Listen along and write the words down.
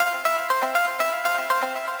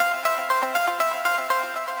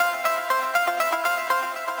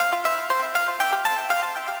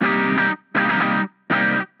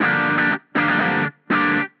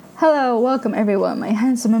welcome everyone, my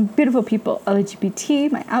handsome and beautiful people,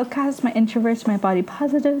 LGBT, my outcasts, my introverts, my body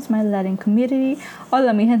positives, my Latin community.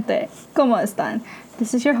 Hola mi gente, ¿cómo están?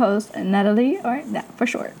 This is your host, Natalie, or Nat for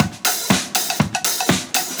short.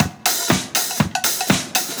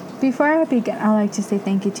 Before I begin, I'd like to say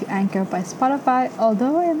thank you to Anchor by Spotify,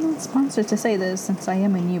 although I am not sponsored to say this since I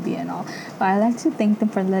am a newbie and all, but I'd like to thank them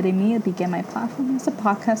for letting me begin my platform as a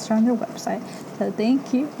podcaster on their website. So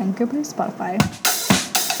thank you, Anchor by Spotify.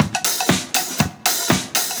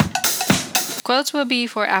 Quotes will be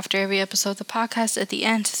for after every episode of the podcast at the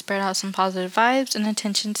end to spread out some positive vibes and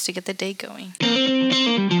intentions to get the day going.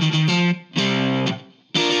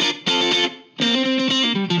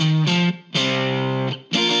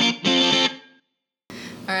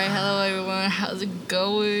 Alright, hello everyone, how's it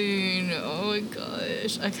going? Oh my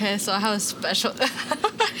gosh. Okay, so I have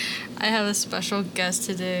a special guest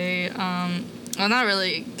today. Well, not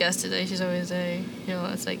really a guest today, she's always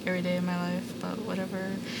it's like every day of my life, but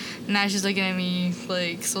whatever. Now she's looking at me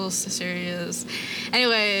like so serious.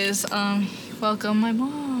 Anyways, welcome my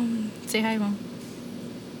mom. Say hi, Mom.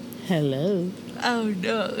 Hello. Oh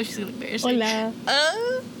no, she's gonna embarrass me. Hola.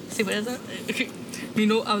 See what is that? Me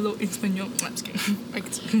no hablo español. No, I'm just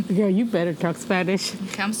kidding. Girl, you better talk Spanish.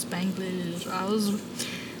 Okay, I'm Spanglish.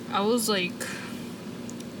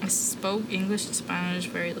 I spoke English and Spanish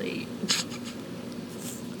very late.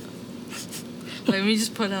 Let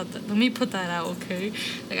me put that out, okay?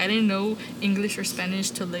 Like, I didn't know English or Spanish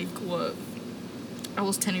till, like, what? I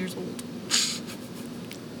was 10 years old.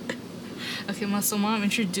 Okay, so Mom,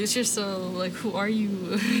 introduce yourself. Like, who are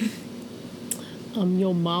you? I'm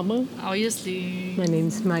your mama. Obviously. My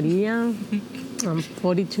name's Maria. I'm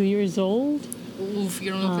 42 years old. Oof, you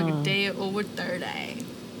don't look like a day over 30.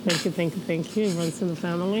 Thank you. It runs in the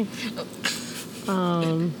family.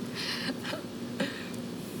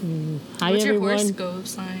 Hi, What's your everyone. horoscope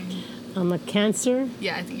sign? I'm a Cancer.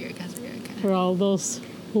 Yeah, I think you're a Cancer. For all those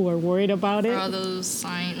who are worried about it. For all those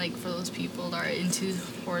for those people that are into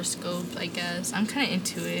horoscope, I guess. I'm kind of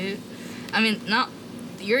into it. I mean,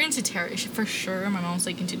 you're into tarot for sure. My mom's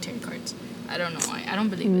like into tarot cards. I don't know why. I don't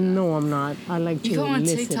believe in that. No, I'm not. I like to listen.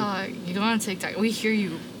 You go on TikTok. We hear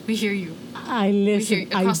you. I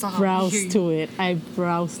listen. I browse to it. You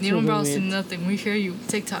don't browse to nothing. We hear you.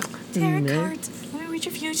 TikTok. Tarot cards. Let me read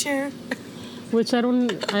your future. Which I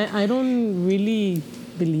don't really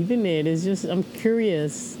believe in it. It's just I'm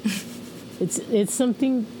curious. It's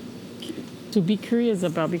something to be curious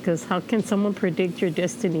about, because how can someone predict your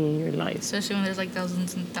destiny in your life? Especially when there's like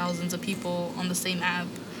thousands and thousands of people on the same app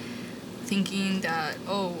thinking that,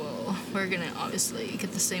 oh well, we're gonna obviously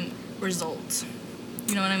get the same results.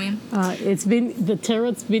 You know what I mean? The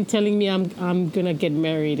tarot's been telling me I'm gonna get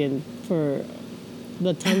married, and for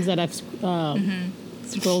the times that I've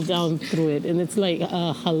scrolled down through it, and it's like,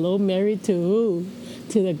 hello, married to who?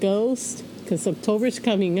 To the ghost? Because October's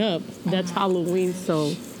coming up. That's Halloween,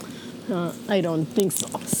 so I don't think so.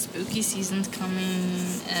 Spooky season's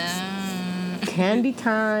coming. Candy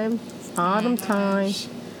time, autumn time.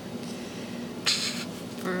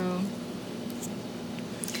 Bro.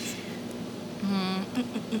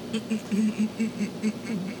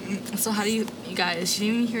 So how do you guys? She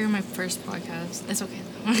didn't even hear my first podcast. It's okay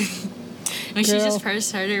though. When she just first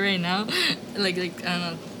started right now, like I don't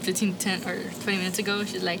know, 10 or 20 minutes ago,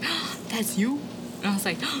 she's like, oh, "That's you," and I was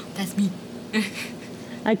like, oh, "That's me."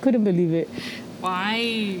 I couldn't believe it.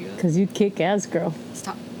 Why? Because you kick ass, girl.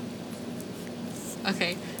 Stop.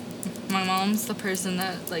 Okay. My mom's the person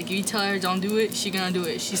that, like, you tell her don't do it, she gonna do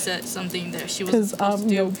it. She said something that she was supposed to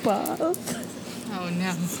do. Because I'm your boss. Oh,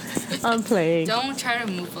 no. I'm playing. Don't try to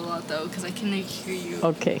move a lot, though, because I can hear you.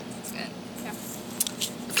 Okay. Yeah.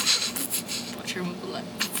 Watch her move a lot.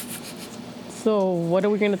 So, what are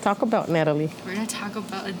we going to talk about, Natalie? We're going to talk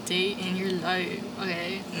about a day in your life.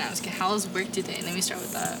 Okay. Now, how was work today? Let me start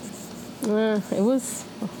with that. It was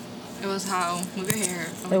how? Move your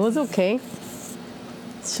hair. It was okay.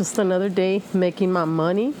 It's just another day making my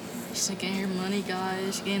money. She's like getting her money,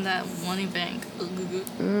 guys. She's getting that money bank.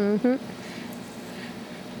 Mm-hmm.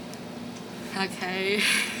 Okay.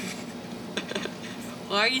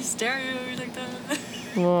 Why are you staring at me like that?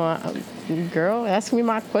 Well, girl, ask me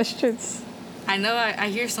my questions. I know I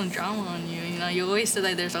hear some drama on you. You know, you always say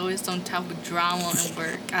that there's always some type of drama at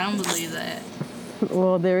work. I don't believe that.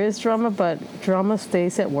 Well, there is drama, but drama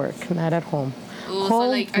stays at work, not at home. Ooh, home, so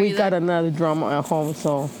like, we got another drama at home,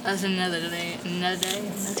 so... That's another day.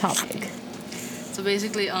 Topic. So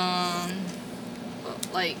basically,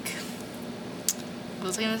 like... What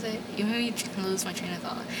was I gonna say? You made me lose my train of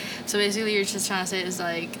thought. So basically, you're just trying to say is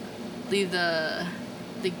like, leave the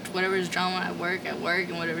like whatever's drama at work, and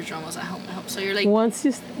whatever's drama's at home. So you're like, once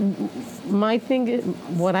you, my thing is,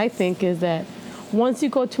 what I think is that once you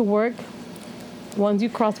go to work, once you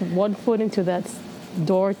cross one foot into that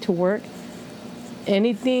door to work,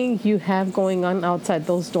 anything you have going on outside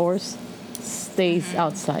those doors stays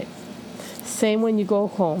outside. Same when you go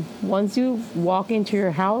home. Once you walk into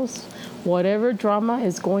your house, whatever drama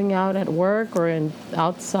is going out at work or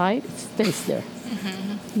outside, it stays there.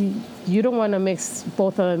 You don't want to mix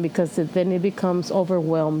both of them because then it becomes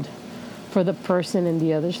overwhelmed for the person and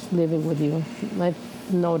the others living with you. I've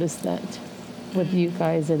noticed that with you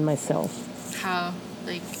guys and myself. How?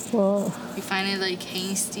 Like, well, you find it like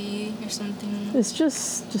hasty or something? It's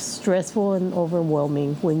just stressful and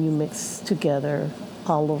overwhelming when you mix together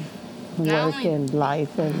all of work and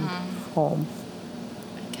life and home.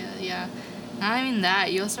 Okay, yeah. Not even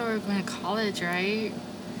that. You also were going to college, right?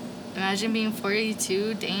 Imagine being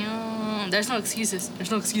 42. Damn. There's no excuses.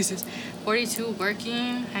 42,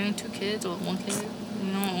 working, having 2 kids, or 1 kid.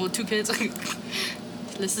 2 kids.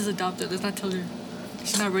 Liz is adopted. Let's not tell her.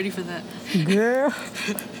 She's not ready for that. Girl.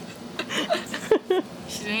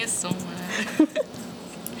 She's gonna get so mad.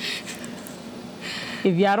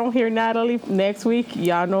 If y'all don't hear Natalie next week,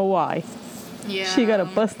 y'all know why. Yeah. She got a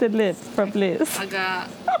busted lip from Liz.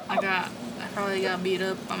 I probably got beat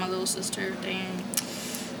up by my little sister. Damn.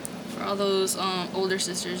 For all those older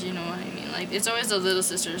sisters, you know what I mean. Like, it's always the little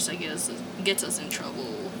sisters, I guess, that gets us in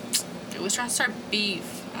trouble. They always trying to start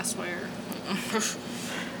beef, I swear.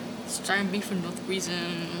 Starting beef for no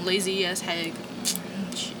reason. Lazy as heck.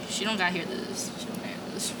 She don't gotta hear this.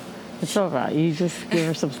 It's all right. You just give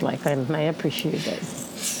her some slack, and I appreciate that.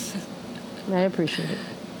 I appreciate it.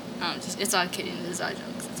 It's all kidding. It's all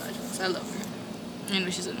jokes. I love her. I know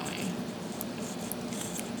she's annoying.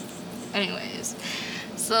 Anyways,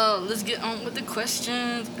 so let's get on with the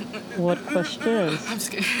questions. What questions? I'm just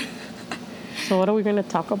kidding. So what are we going to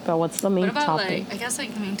talk about? What's the main topic? Like, I guess,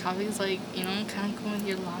 like, the main topic is, like, kind of going with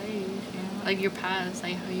your life, like your past,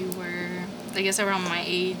 like how you were, I guess, around my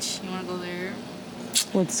age. You want to go there?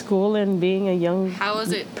 With school and being a young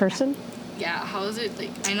person? Yeah, how is it,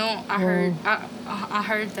 like, I know I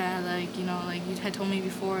heard that, like, like you had told me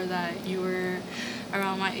before that you were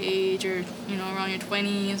around my age, or, around your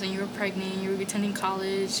 20s, and you were pregnant, you were attending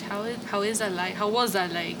college. How is that like? How was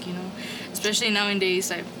that like, especially nowadays,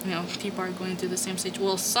 like, people are going through the same situation.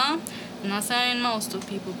 Well, some, I'm not saying most of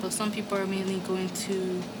people, but some people are mainly going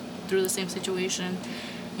through the same situation.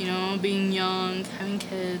 Being young, having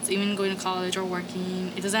kids, even going to college or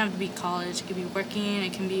working. It doesn't have to be college. It could be working.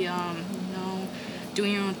 It can be,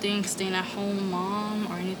 doing your own thing, staying at home, mom,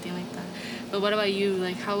 or anything like that. But what about you?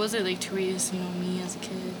 Like, how was it, like, to raise, me as a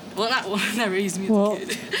kid? Well, not raise me as a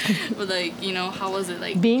kid. But, like, how was it,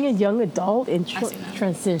 like... Being a young adult and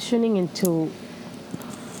transitioning into...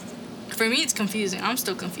 For me, it's confusing. I'm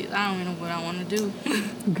still confused. I don't even know what I want to do.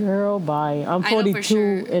 Girl, bye. I'm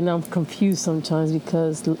 42 and I'm confused sometimes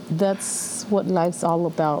because that's what life's all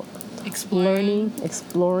about. Learning,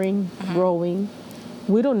 exploring, growing.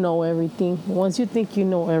 We don't know everything. Once you think you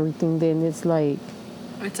know everything, then it's like...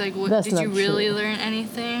 It's like, what, did you really learn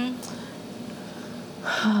anything?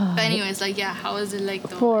 But anyways, like, yeah, how is it like,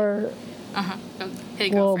 though?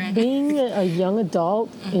 Being a young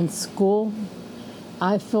adult in school...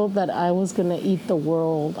 I felt that I was going to eat the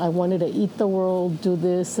world. I wanted to eat the world, do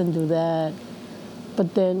this and do that.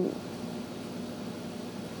 But then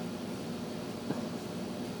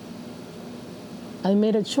I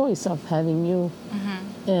made a choice of having you.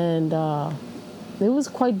 And it was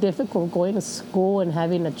quite difficult going to school and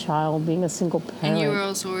having a child, being a single parent. And you were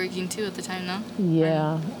also working too at the time, no?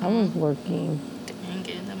 Yeah, I was working. Dang,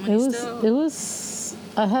 getting that money It was,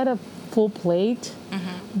 I had a full plate,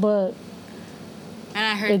 but... And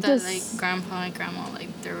I heard that, like, grandpa and grandma,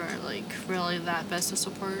 like, they were, like, really that best of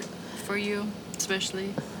support for you,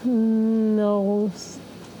 especially? No.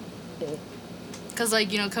 Because, like,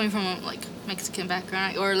 coming from a, like, Mexican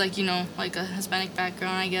background, or, like, like a Hispanic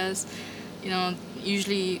background, I guess,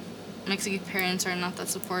 usually Mexican parents are not that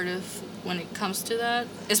supportive when it comes to that.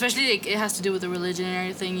 Especially, like, it has to do with the religion and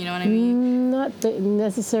everything, you know what I mean? Not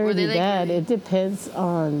necessarily that. It depends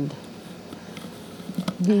on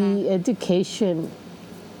the education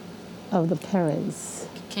of the parents.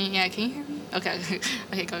 Can you hear me? Okay,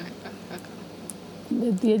 go.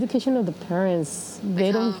 The education of the parents,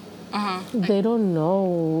 they don't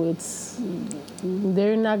know.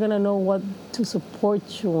 They're not gonna know what to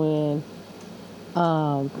support you in.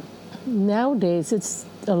 Nowadays, it's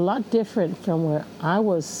a lot different from where I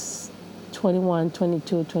was 21,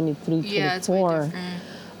 22, 23, 24. Yeah, it's way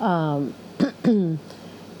different.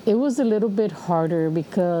 It was a little bit harder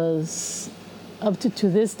because up to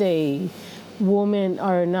this day, women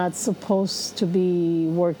are not supposed to be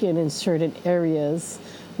working in certain areas.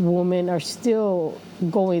 Women are still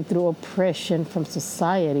going through oppression from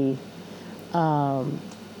society,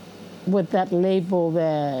 with that label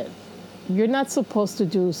that you're not supposed to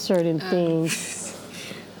do certain things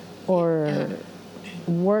or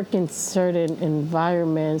work in certain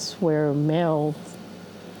environments where male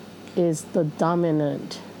is the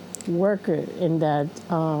dominant worker in that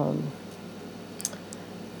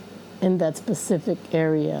specific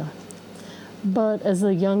area. But as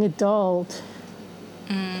a young adult,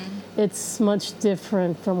 it's much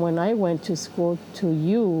different from when I went to school to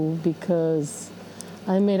you, because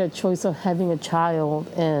I made a choice of having a child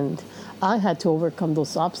and I had to overcome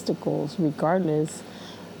those obstacles regardless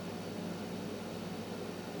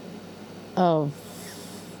of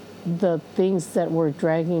the things that were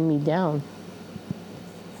dragging me down.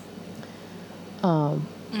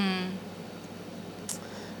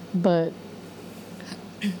 But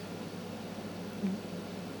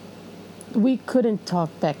we couldn't talk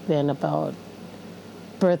back then about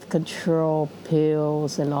birth control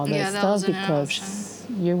pills and all that stuff because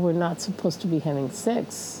you were not supposed to be having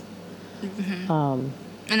sex.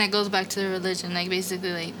 And that goes back to the religion, like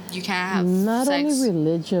basically, like you can't have not sex only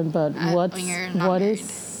religion, but what is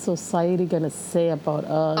society gonna say about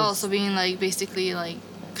us? Oh, so being like basically like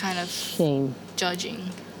kind of shame, judging,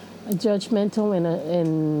 judgmental,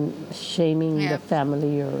 and shaming the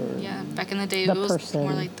family or back in the day it was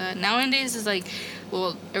more like that. Nowadays it's like,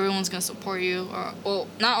 well, everyone's gonna support you, or well,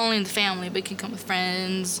 not only in the family, but you can come with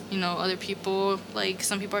friends, you know, other people. Like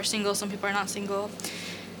some people are single, some people are not single,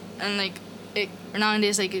 and like.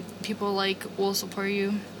 Nowadays, like people like will support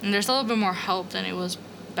you, and there's a little bit more help than it was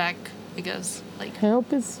back, I guess. Like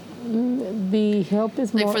help is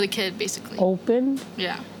like more for the kid, basically open.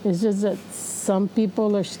 Yeah, it's just that some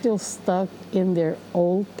people are still stuck in their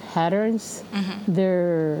old patterns.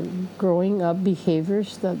 Their growing up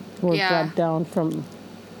behaviors that were brought down from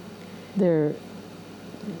their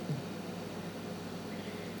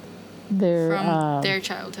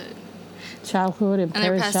childhood and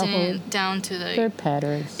they're passing it down to their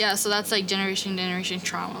patterns. Yeah, so that's like generation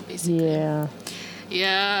trauma, basically.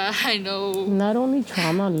 Yeah, I know. Not only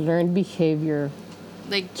trauma, learned behavior,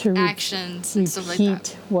 like to actions and stuff like that.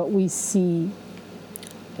 Repeat what we see,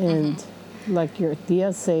 and like your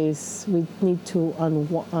tia says, we need to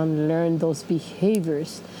unlearn those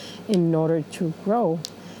behaviors in order to grow.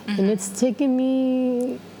 And it's taken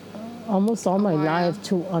me almost all my life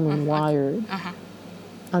to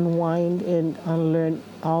unwind and unlearn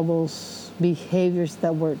all those behaviors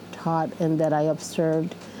that were taught and that I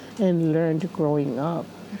observed and learned growing up.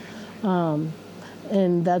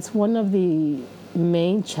 And that's one of the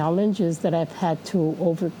main challenges that I've had to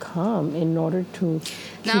overcome in order to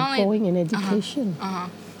keep going in education. Not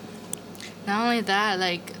only that,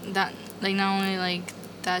 not only like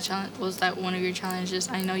that challenge, was that one of your challenges?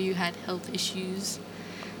 I know you had health issues.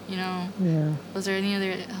 You know, was there any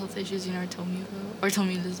other health issues you never told me about, or told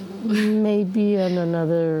me this about? Maybe on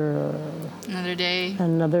another day,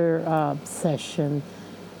 another session.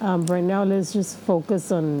 Right now, let's just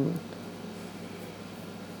focus on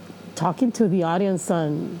talking to the audience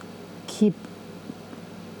and keep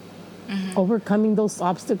overcoming those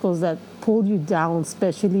obstacles that pull you down,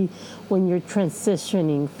 especially when you're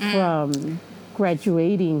transitioning from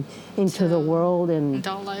graduating into the world and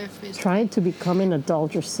adult life, trying to become an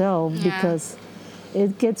adult yourself, because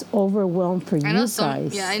it gets overwhelmed for you guys.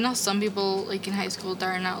 I know some people like in high school that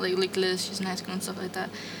are not like Liz, she's in high school and stuff like that.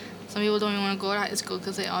 Some people don't even want to go to high school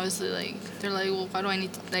because they obviously they're like, well,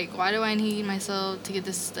 why do I need myself to get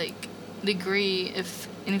this like degree if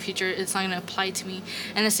in the future it's not going to apply to me?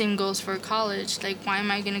 And the same goes for college. Like, why am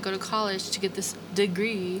I going to go to college to get this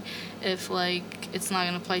degree if like it's not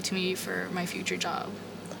going to apply to me for my future job?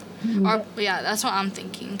 Or that's what I'm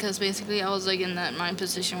thinking, because basically I was like in that mind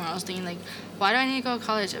position where I was thinking like, why do I need to go to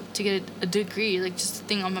college to get a degree, like just a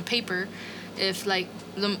thing on my paper, if like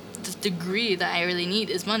the degree that I really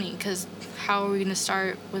need is money? Because how are we going to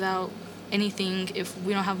start without anything if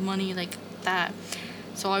we don't have money like that?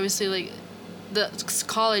 So obviously like the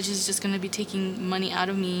college is just going to be taking money out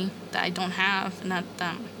of me that I don't have and that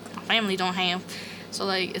my family don't have. So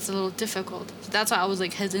like it's a little difficult. So that's why I was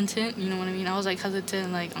like hesitant, you know what I mean? I was like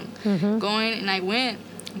hesitant like on going, and I went,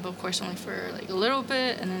 but of course only for like a little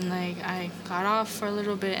bit, and then like I got off for a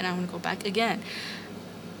little bit and I want to go back again.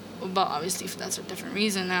 But obviously that's a different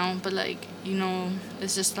reason now. But like, you know,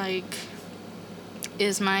 it's just like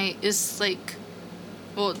well,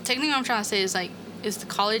 technically what I'm trying to say is like, is the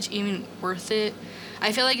college even worth it?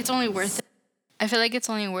 I feel like it's only worth it I feel like it's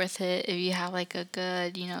only worth it if you have like a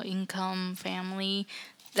good, income family.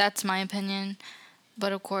 That's my opinion.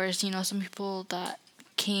 But of course, some people that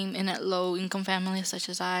came in at low income families, such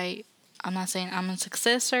as I'm not saying I'm a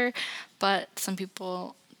successor, but some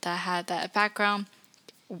people that had that background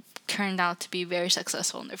turned out to be very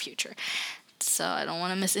successful in their future. So I don't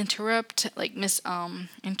want to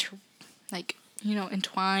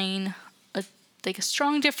entwine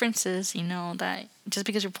strong differences, that just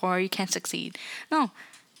because you're poor you can't succeed. No,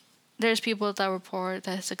 there's people that were poor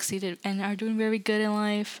that succeeded and are doing very good in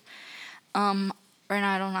life. Right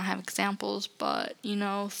now I do not have examples, but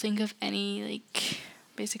think of any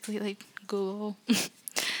basically Google.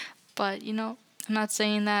 But I'm not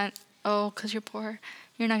saying that because you're poor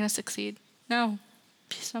you're not gonna succeed. No,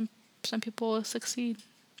 some people will succeed,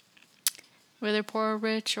 whether poor or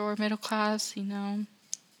rich or middle class.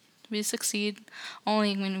 We succeed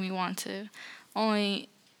only when we want to. Only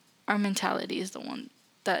our mentality is the one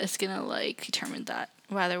that is gonna determine that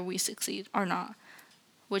whether we succeed or not.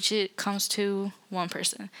 Which it comes to one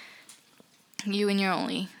person. You and you're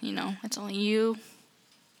only, it's only you.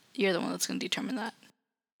 You're the one that's gonna determine that.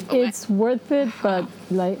 Okay. It's worth it, but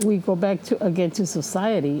we go back to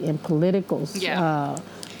society and politicals. Yeah.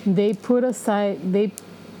 They put aside the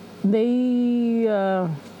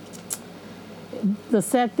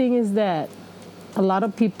sad thing is that a lot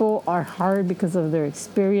of people are hard because of their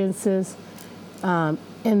experiences, and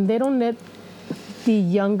they don't let the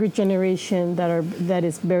younger generation that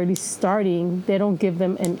is barely starting. They don't give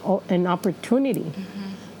them an opportunity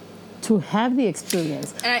to have the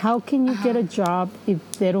experience. How can you get a job if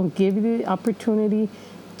they don't give you the opportunity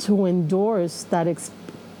to endorse that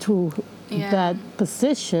that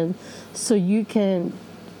position, so you can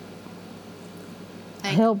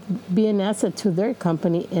help be an asset to their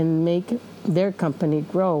company and make their company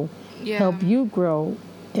grow, help you grow,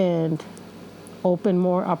 and open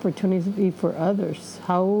more opportunity for others?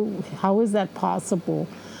 How is that possible?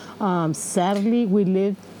 Sadly, we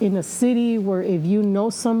live in a city where if you know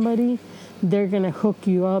somebody, they're gonna hook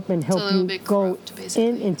you up and help you go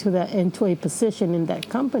into a position in that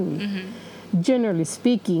company. Mm-hmm. Generally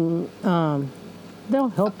speaking, they'll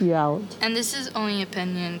help you out. And this is only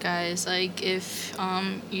opinion, guys. If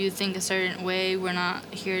you think a certain way, we're not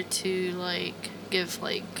here to give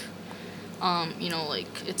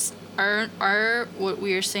it's our what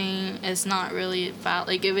we are saying is not really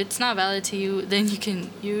valid. If it's not valid to you, then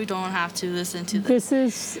you don't have to listen to this. This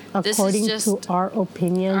is according to our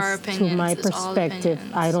opinions, to my perspective.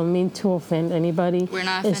 I don't mean to offend anybody. We're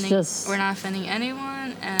not offending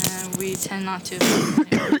anyone, and we tend not to offend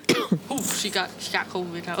anyone. Oh, she got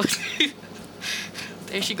COVID out.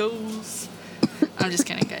 There she goes. I'm just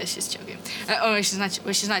kidding, guys. She's choking. She's not.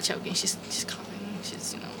 Well, she's not choking. She's coughing.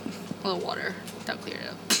 She's a little water. That'll clear it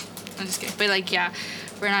up. I'm just kidding. But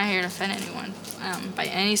we're not here to offend anyone by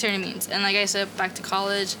any certain means. And like I said, back to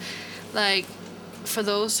college, for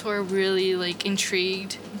those who are really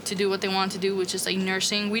intrigued to do what they want to do, which is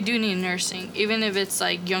nursing. We do need nursing, even if it's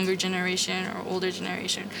younger generation or older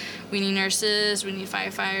generation. We need nurses. We need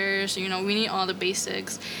firefighters. We need all the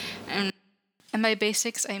basics, and by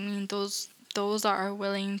basics I mean those that are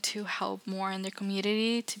willing to help more in their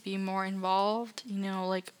community, to be more involved.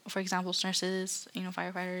 For example, nurses,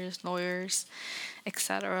 firefighters, lawyers,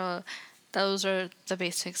 etc. Those are the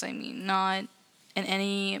basics. I mean, not in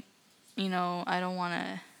any. I don't want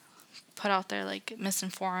to put out there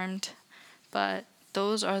misinformed, but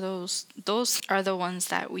those are the ones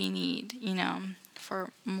that we need,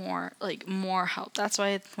 for more help. That's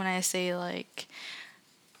why when I say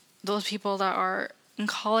those people that are in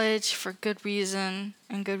college for good reason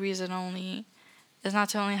and good reason only, is not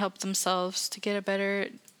to only help themselves to get a better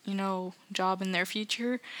job in their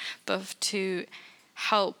future, but to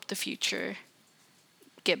help the future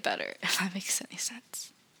get better, if that makes any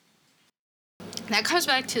sense. That comes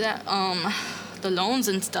back to that the loans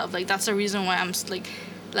and stuff. That's the reason why I'm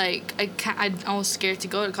I was scared to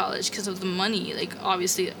go to college, because of the money.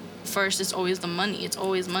 Obviously first it's always the money. It's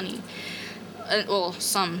always money.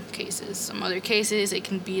 Some cases. Some other cases it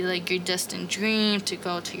can be your destined dream to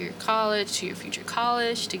go to your college, to your future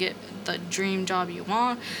college, to get the dream job you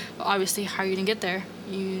want. But obviously, how are you gonna get there?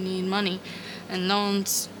 You need money and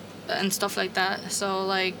loans and stuff like that. So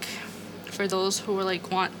for those who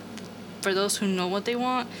for those who know what they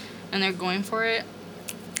want and they're going for it,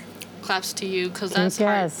 claps to you, because that's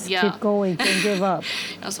hard. Yeah, keep going, don't give up.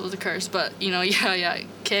 I'm not supposed to curse, but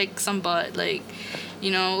kick some butt.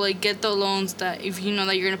 Get the loans that if you know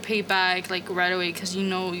that you're gonna pay back right away, because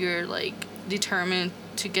you're determined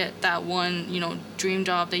to get that one, dream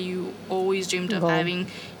job that you always dreamed of having,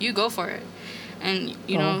 you go for it. And,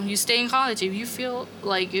 you stay in college. If you feel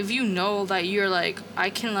like, if you know that you're like, I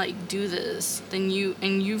can, like, do this, then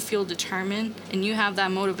you feel determined and you have that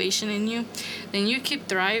motivation in you, then you keep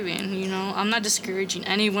thriving, I'm not discouraging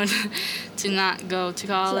anyone to not go to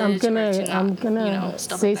college. So I'm gonna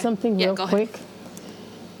say something real quick.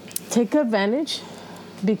 Take advantage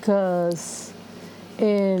because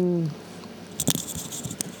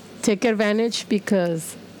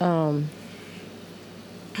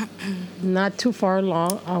not too far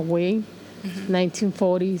away,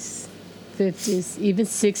 1940s, 50s, even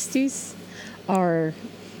 60s, our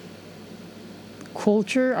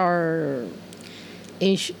culture, our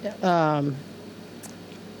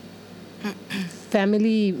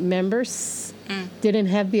family members didn't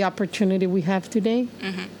have the opportunity we have today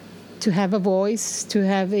to have a voice, to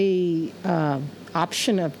have a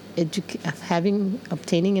option of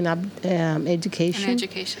obtaining an education. An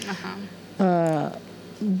education,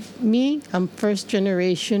 Me, I'm first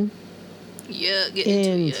generation. Yeah, get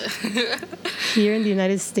into it. Here in the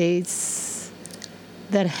United States,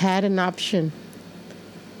 that had an option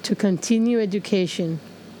to continue education,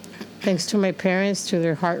 thanks to my parents, to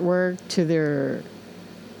their hard work, to their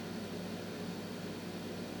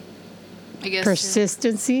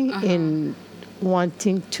persistency in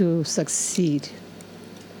wanting to succeed.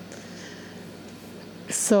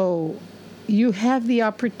 So you have the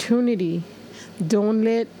opportunity. Don't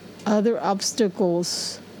let other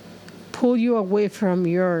obstacles pull you away from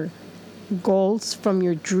your goals, from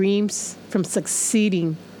your dreams, from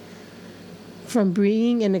succeeding, from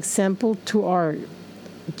being an example to our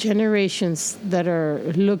generations that are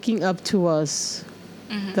looking up to us,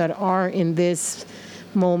 that are in this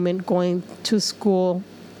moment going to school,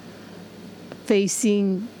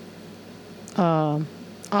 facing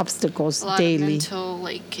obstacles daily. Mental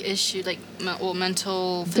issue,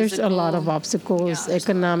 mental, physical. There's a lot of obstacles,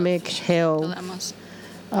 economic, health.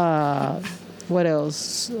 What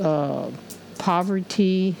else?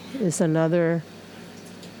 Poverty is another.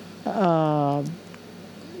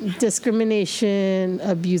 Discrimination,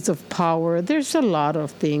 abuse of power. There's a lot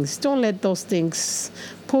of things. Don't let those things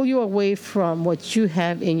pull you away from what you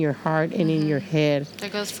have in your heart and in your head.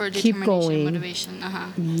 That goes for Keep determination, going. motivation.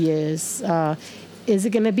 Yes. Is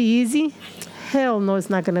it going to be easy? Hell no, it's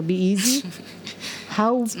not going to be easy.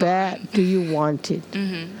 How bad do you want it?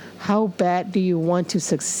 How bad do you want to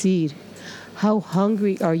succeed? How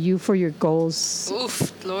hungry are you for your goals?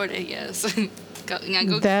 Oof, Lord, yes.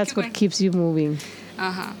 That's what keeps you moving.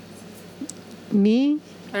 Me?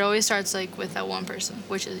 It always starts with that one person,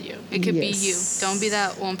 which is you. It could be you. Don't be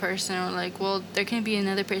that one person or there can be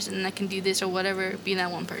another person that can do this or whatever. Be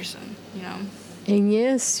that one person, And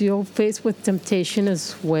yes, you'll face with temptation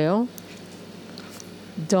as well.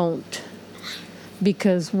 Don't.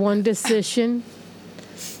 Because one decision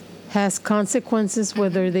has consequences,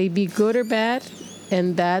 whether they be good or bad,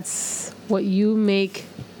 and that's what you make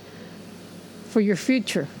for your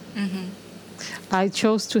future. I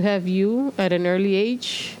chose to have you at an early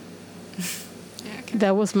age.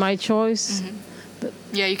 That was my choice. But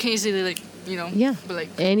you can easily but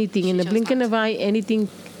anything in the blink of an eye, anything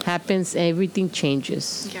happens, everything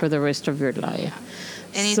changes for the rest of your life.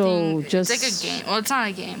 Anything, so it's like a game. Well, it's not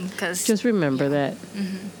a game because just remember that.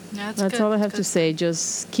 That's all I have to say.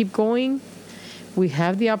 Just keep going. We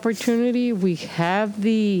have the opportunity. We have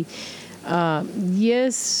the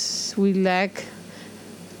yes, we lack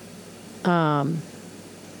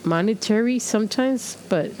monetary sometimes,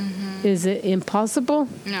 but is it impossible?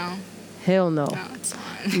 No. Hell no. No, it's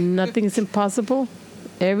not. Nothing is impossible.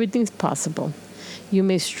 Everything's possible. You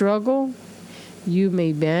may struggle, you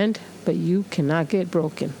may bend, but you cannot get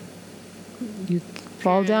broken. You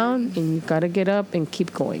fall down and you gotta get up and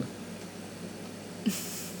keep going.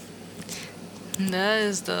 That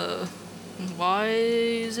is the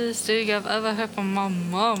wisest thing I've ever heard from my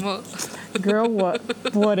mama. Girl,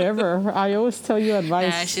 whatever. I always tell you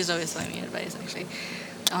advice. Yeah, she's always telling me advice, actually.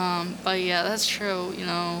 But yeah, that's true.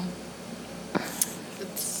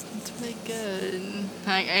 It's really good.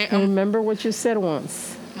 I remember what you said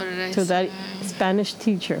once. What did I to say? That Spanish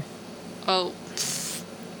teacher. Oh.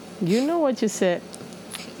 You know what you said.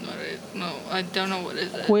 No, I don't know what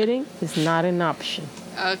is it. Quitting is not an option.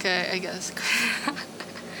 Okay, I guess.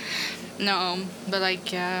 No, but I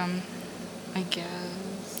guess.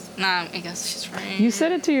 Nah, I guess she's right. You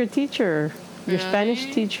said it to your teacher, your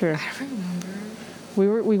Spanish teacher. I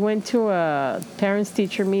remember. We went to a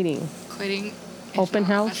parents-teacher meeting. Quitting. Open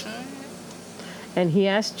house. And he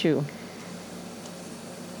asked you.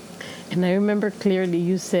 And I remember clearly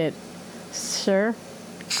you said, "Sir,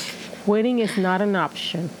 Quitting is not an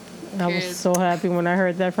option. I was so happy when I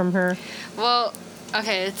heard that from her. Well,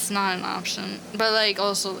 okay, it's not an option, but like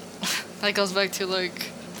also, that goes back to like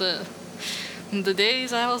the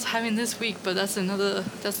days I was having this week. But that's another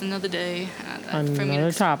day.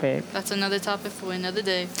 Another topic. That's another topic for another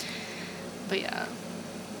day. But yeah.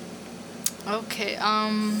 Okay. All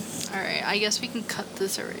right. I guess we can cut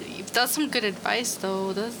this already. That's some good advice,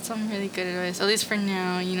 though. That's some really good advice. At least for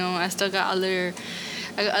now. You know, I still got other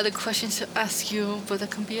questions to ask you, but that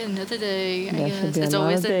can be another day. I guess it's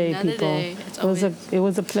always another day. It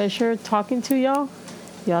was a pleasure talking to y'all.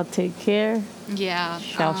 Y'all take care. Yeah.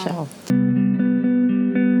 Ciao.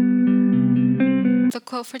 The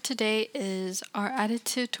quote for today is, "Our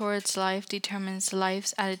attitude towards life determines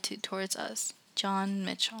life's attitude towards us." John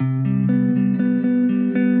Mitchell.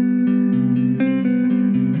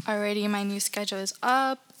 Alrighty, my new schedule is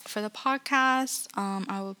up for the podcast.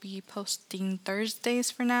 I will be posting Thursdays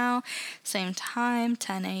for now, same time,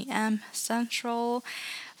 10 a.m. Central.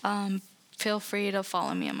 Feel free to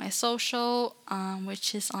follow me on my social,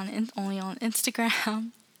 which is only on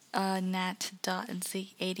Instagram,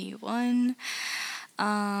 nat.z81.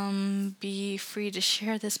 Be free to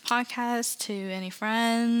share this podcast to any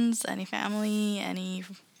friends, any family, any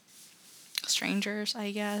strangers, I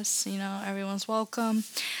guess. You know, everyone's welcome.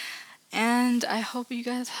 And I hope you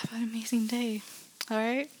guys have an amazing day. All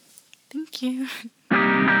right? Thank you.